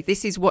 Anyway,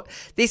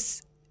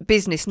 this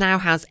business now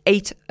has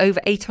over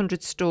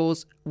 800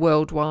 stores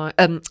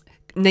worldwide,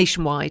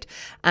 nationwide,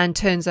 and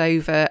turns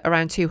over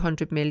around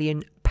 £200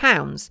 million.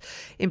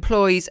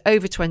 Employs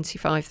over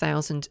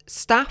 25,000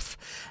 staff,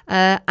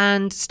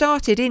 and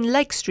started in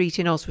Legg Street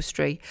in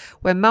Oswestry,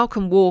 where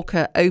Malcolm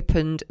Walker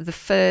opened the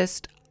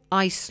first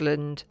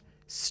Iceland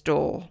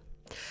store.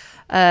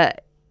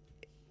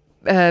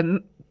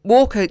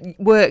 Walker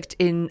worked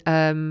in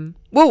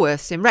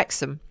Woolworths in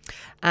Wrexham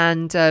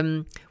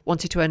and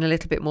wanted to earn a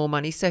little bit more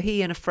money, so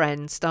he and a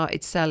friend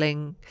started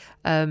selling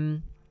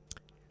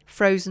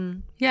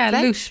frozen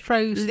veg. loose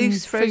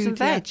frozen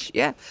veg.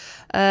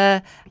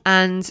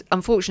 And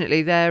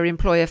unfortunately their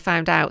employer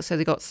found out, so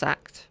they got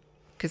sacked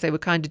because they were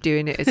kind of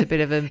doing it as a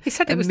bit of a he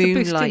said it was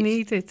moonlight. the boost he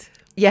needed.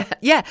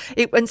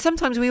 And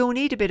sometimes we all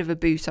need a bit of a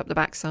boot up the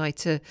backside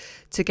to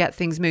get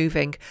things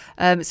moving.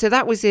 So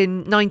that was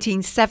in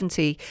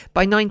 1970.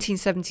 By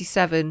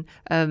 1977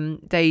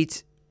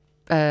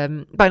 by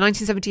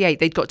 1978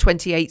 they'd got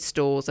 28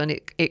 stores, and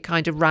it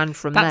kind of ran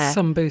from there. That's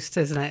some boost,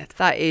 isn't it?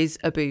 That is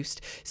a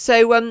boost.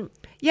 So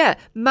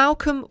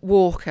Malcolm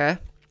Walker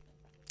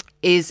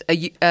is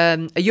a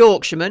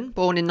Yorkshireman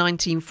born in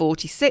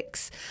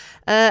 1946,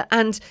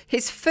 and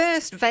his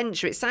first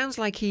venture, it sounds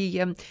like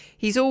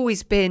he's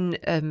always been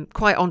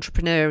quite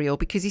entrepreneurial,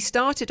 because he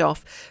started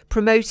off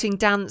promoting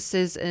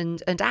dancers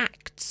and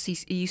acts. He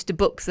used to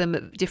book them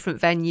at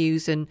different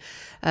venues and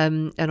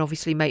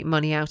obviously make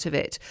money out of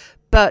it.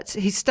 But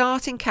his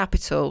starting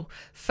capital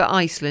for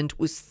Iceland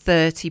was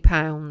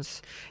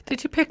 £30.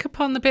 Did you pick up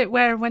on the bit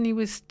where, when he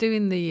was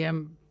doing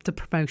the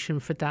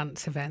promotion for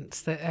dance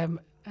events, that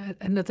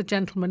another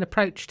gentleman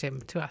approached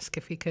him to ask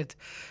if he could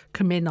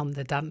come in on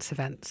the dance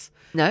events?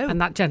 No. And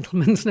that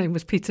gentleman's name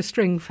was Peter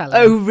Stringfellow.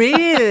 Oh,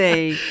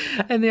 really?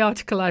 In the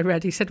article I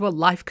read, he said, well,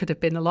 life could have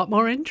been a lot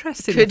more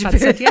interesting if I'd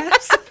said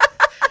yes.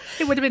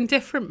 It would have been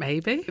different,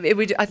 maybe.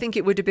 I think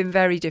it would have been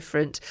very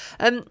different.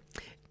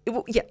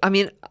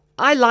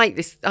 I like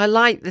this. I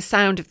like the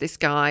sound of this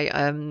guy.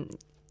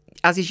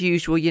 As is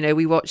usual,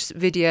 we watch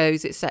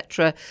videos,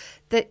 etc.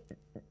 That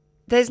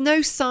there's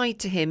no side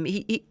to him.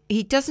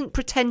 He doesn't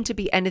pretend to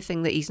be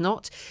anything that he's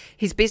not.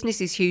 His business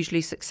is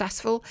hugely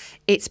successful.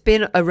 It's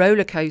been a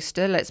roller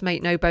coaster. Let's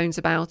make no bones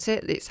about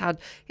it. It's had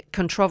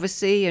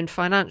controversy and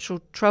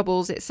financial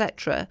troubles,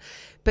 etc.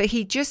 But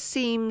he just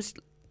seems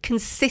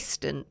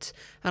consistent,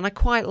 and I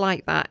quite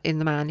like that in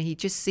the man. He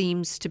just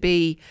seems to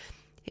be,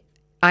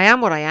 I am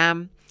what I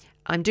am.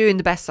 I'm doing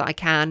the best that I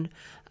can,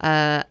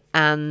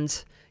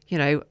 and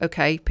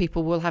okay,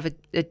 people will have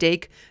a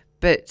dig,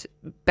 but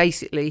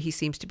basically he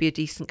seems to be a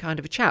decent kind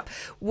of a chap.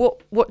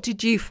 What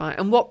did you find,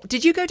 and what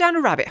did you go down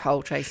a rabbit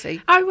hole,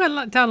 Tracy? I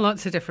went down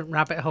lots of different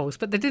rabbit holes,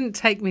 but they didn't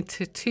take me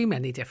to too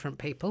many different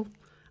people.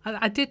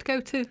 I did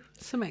go to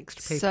some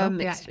extra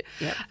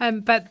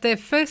people. But the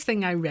first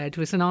thing I read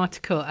was an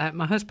article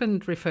my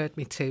husband referred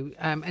me to,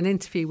 an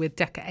interview with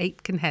Decca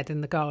Aitkenhead in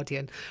The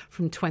Guardian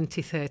from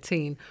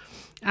 2013,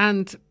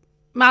 and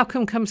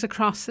Malcolm comes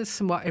across as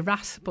somewhat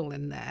irascible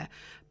in there,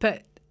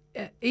 but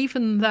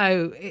even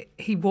though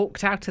he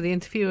walked out of the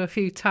interview a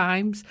few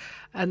times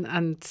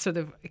and sort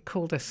of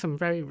called us some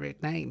very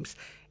rude names,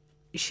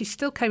 she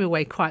still came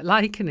away quite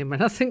liking him,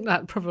 and I think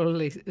that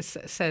probably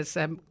says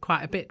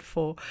quite a bit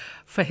for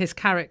his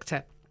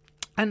character.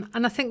 And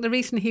I think the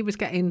reason he was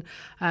getting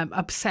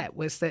upset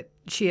was that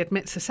she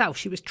admits herself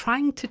she was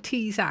trying to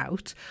tease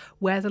out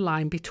where the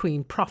line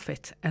between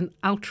profit and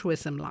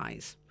altruism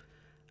lies.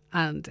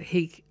 And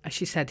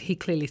she said, he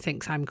clearly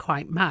thinks I'm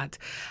quite mad.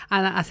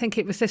 And I think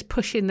it was this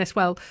pushing this,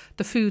 well,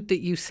 the food that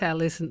you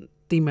sell isn't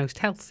the most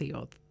healthy,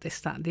 or this,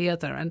 that, and the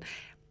other. And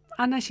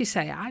as you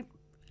say, I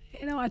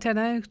don't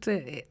know,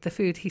 the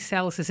food he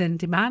sells is in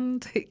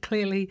demand.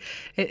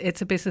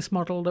 It's a business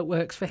model that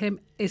works for him.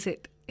 Is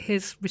it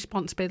his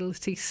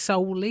responsibility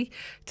solely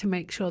to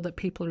make sure that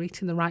people are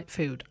eating the right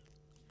food?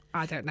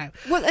 I don't know.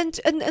 Well,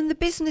 and the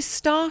business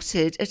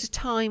started at a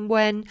time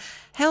when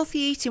healthy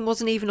eating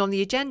wasn't even on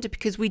the agenda,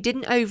 because we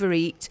didn't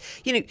overeat.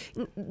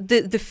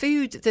 The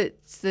food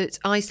that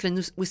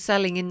Iceland was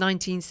selling in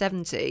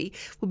 1970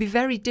 will be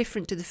very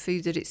different to the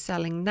food that it's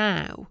selling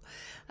now.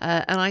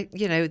 And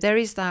there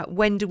is that,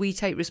 when do we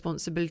take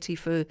responsibility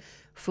for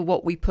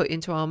what we put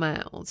into our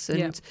mouths?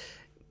 And,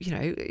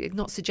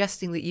 not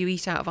suggesting that you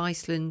eat out of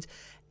Iceland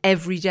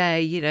every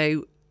day,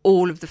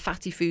 all of the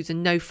fatty foods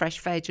and no fresh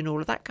veg and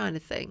all of that kind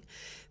of thing.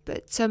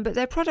 But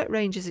their product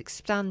range has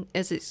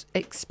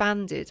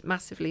expanded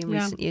massively in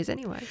recent years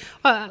anyway.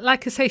 Well,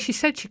 like I say, she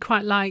said she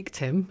quite liked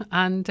him,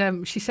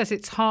 and she says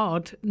it's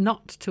hard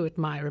not to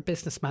admire a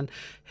businessman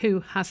who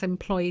has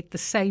employed the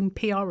same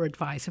PR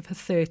advisor for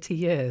 30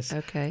 years.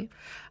 Okay.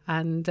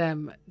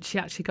 And she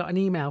actually got an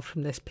email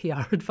from this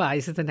PR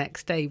advisor the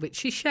next day, which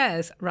she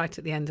shares right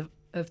at the end of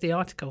the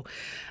article.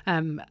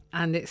 And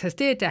it says,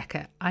 "Dear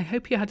Decca, I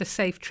hope you had a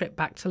safe trip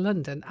back to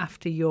London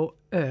after your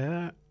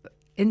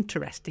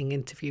interesting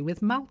interview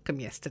with Malcolm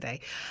yesterday,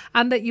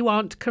 and that you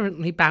aren't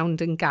currently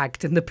bound and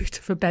gagged in the boot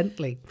of a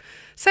Bentley.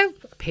 So,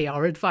 a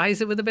PR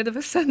advisor with a bit of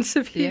a sense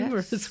of humour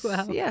as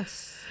well.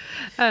 Yes.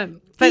 But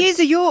he is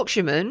a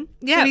Yorkshireman,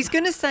 Yeah. so he's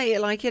going to say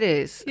it like it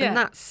is.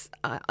 Yeah.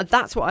 And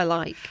that's what I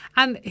like.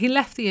 And he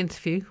left the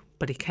interview,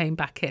 but he came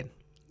back in.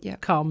 Yeah.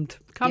 Calmed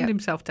Yeah.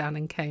 himself down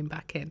and came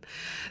back in.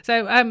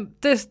 So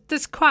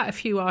there's quite a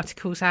few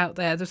articles out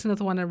there. There's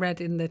another one I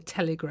read in the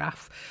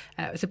Telegraph.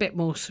 It was a bit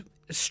more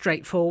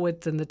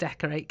straightforward than the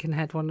Decker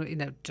Aikenhead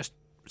one, just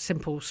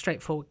simple,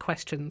 straightforward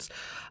questions.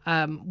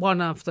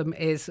 One of them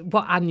is,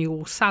 what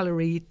annual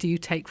salary do you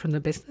take from the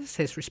business?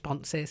 His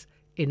response is,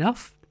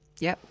 enough.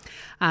 Yep.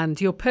 And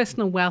your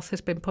personal wealth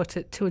has been put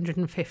at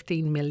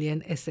 215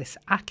 million. Is this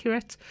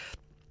accurate?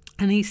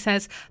 And he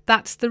says,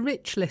 that's the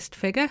rich list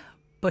figure,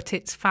 but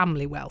it's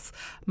family wealth.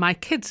 My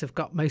kids have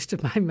got most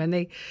of my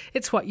money.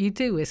 It's what you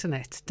do, isn't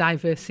it?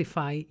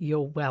 Diversify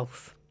your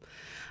wealth.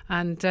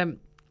 And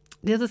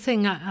the other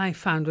thing I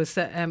found was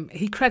that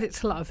he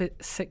credits a lot of his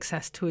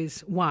success to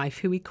his wife,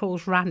 who he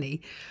calls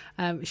Rani.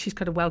 She's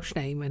got a Welsh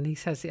name, and he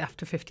says that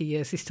after 50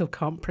 years he still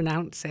can't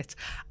pronounce it.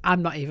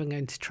 I'm not even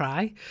going to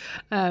try.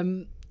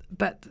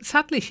 But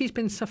sadly, she's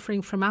been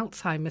suffering from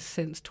Alzheimer's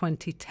since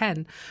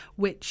 2010,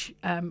 which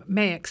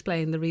may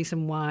explain the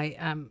reason why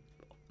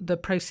the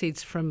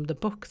proceeds from the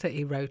book that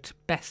he wrote,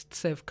 Best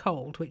Served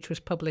Cold, which was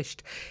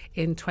published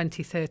in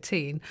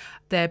 2013,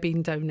 they're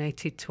being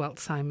donated to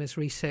Alzheimer's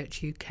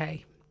Research UK.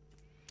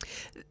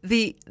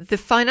 The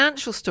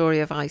financial story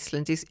of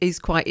Iceland is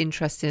quite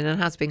interesting and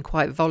has been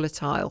quite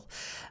volatile.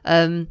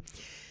 The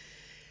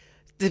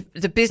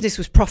business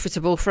was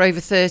profitable for over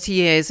 30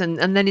 years, and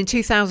then in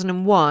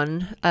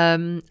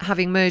 2001,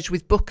 having merged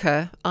with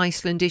Booker,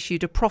 Iceland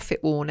issued a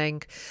profit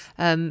warning,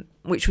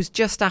 which was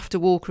just after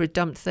Walker had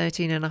dumped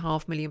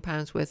 £13.5 million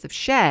worth of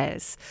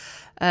shares.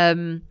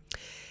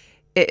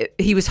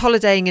 He was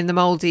holidaying in the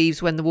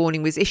Maldives when the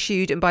warning was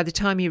issued, and by the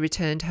time he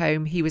returned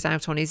home, he was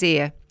out on his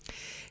ear.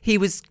 He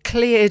was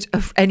cleared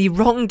of any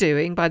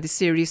wrongdoing by the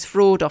Serious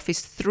Fraud Office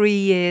 3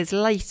 years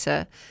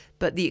later,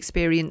 but the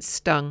experience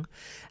stung.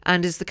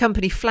 And as the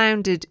company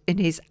floundered in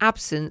his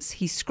absence,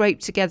 he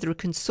scraped together a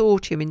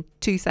consortium in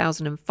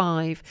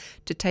 2005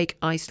 to take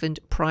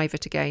Iceland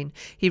private again.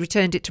 He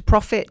returned it to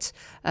profit,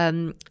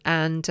 and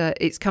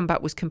its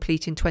comeback was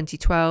complete in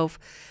 2012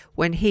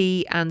 when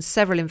he and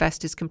several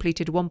investors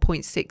completed a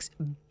 £1.6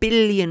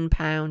 billion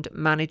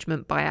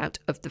management buyout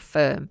of the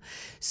firm.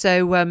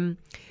 So,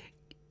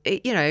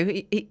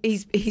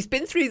 he's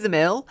been through the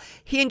mill.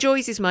 He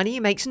enjoys his money. He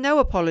makes no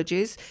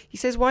apologies. He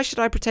says, why should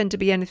I pretend to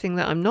be anything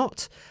that I'm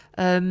not?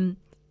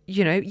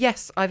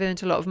 Yes, I've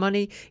earned a lot of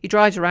money. He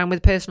drives around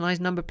with a personalised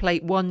number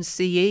plate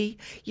 1CE.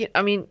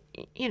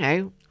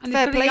 And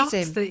fair he's got play a to yacht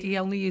him. that he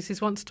only uses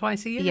once,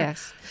 twice a year.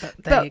 Yes.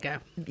 But there you go.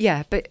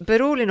 Yeah,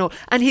 but all in all,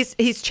 and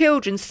his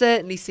children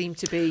certainly seem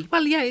to be.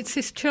 Well, yeah, it's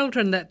his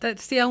children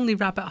that's the only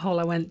rabbit hole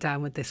I went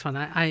down with this one.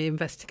 I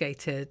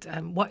investigated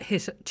what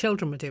his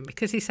children were doing,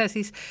 because he says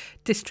he's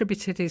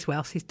distributed his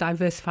wealth, he's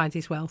diversified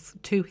his wealth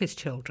to his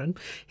children.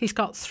 He's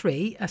got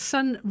 3, a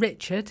son,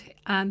 Richard,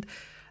 and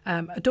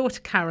a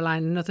daughter,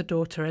 Caroline, another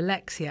daughter,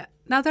 Alexia.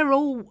 Now, they're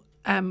all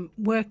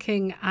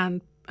working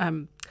and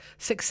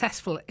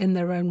successful in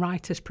their own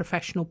right as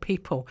professional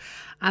people,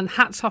 and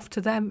hats off to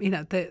them.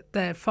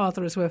 Their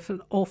father is worth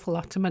an awful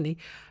lot of money,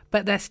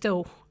 but they're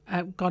still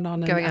gone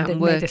on and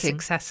made a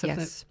success of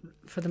it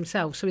for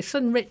themselves. So his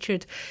son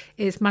Richard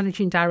is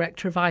managing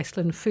director of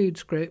Iceland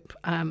Foods Group,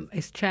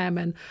 is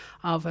chairman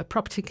of a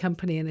property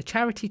company and a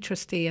charity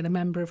trustee, and a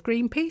member of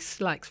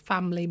Greenpeace, likes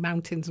family,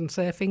 mountains and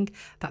surfing.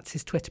 That's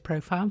his Twitter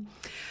profile.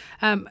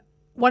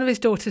 One of his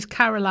daughters,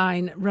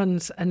 Caroline,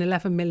 runs an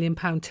 £11 million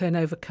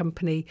turnover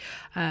company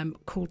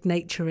called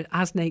Nature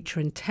As Nature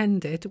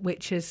Intended,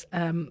 which is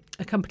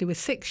a company with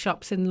 6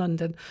 shops in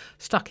London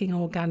stocking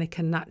organic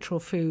and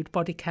natural food,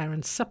 body care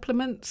and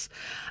supplements.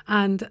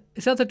 And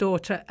his other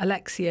daughter,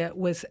 Alexia,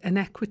 was an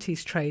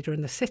equities trader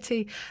in the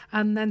city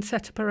and then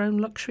set up her own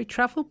luxury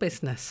travel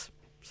business.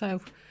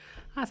 So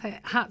I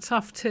think hats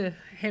off to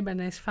him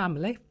and his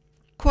family.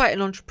 Quite an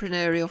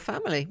entrepreneurial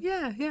family.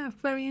 Yeah,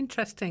 very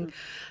interesting.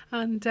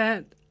 And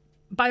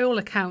by all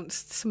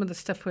accounts, some of the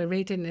stuff we're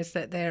reading is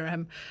that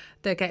they're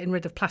getting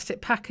rid of plastic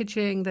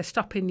packaging, they're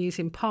stopping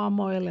using palm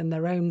oil in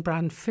their own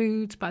brand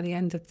foods by the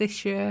end of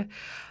this year,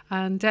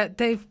 and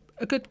they've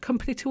a good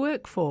company to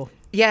work for.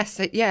 Yes,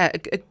 a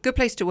good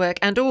place to work.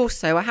 And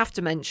also, I have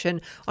to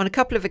mention, on a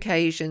couple of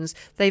occasions,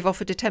 they've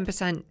offered a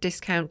 10%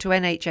 discount to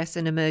NHS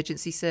and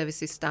emergency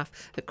services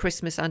staff at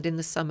Christmas and in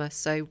the summer.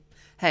 So,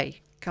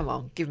 hey, come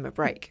on, give them a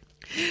break.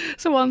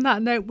 So on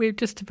that note, we're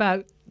just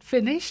about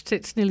finished.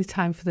 It's nearly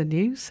time for the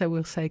news, so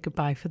we'll say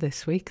goodbye for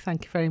this week.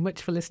 Thank you very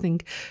much for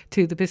listening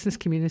to The Business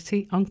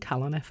Community on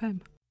Calon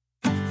FM.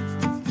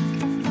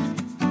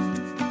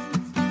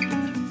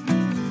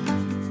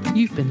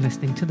 You've been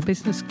listening to The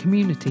Business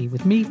Community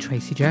with me,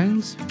 Tracy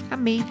Jones.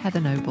 And me, Heather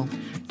Noble.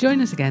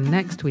 Join us again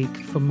next week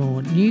for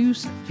more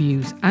news,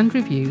 views and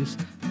reviews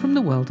from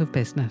the world of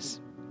business.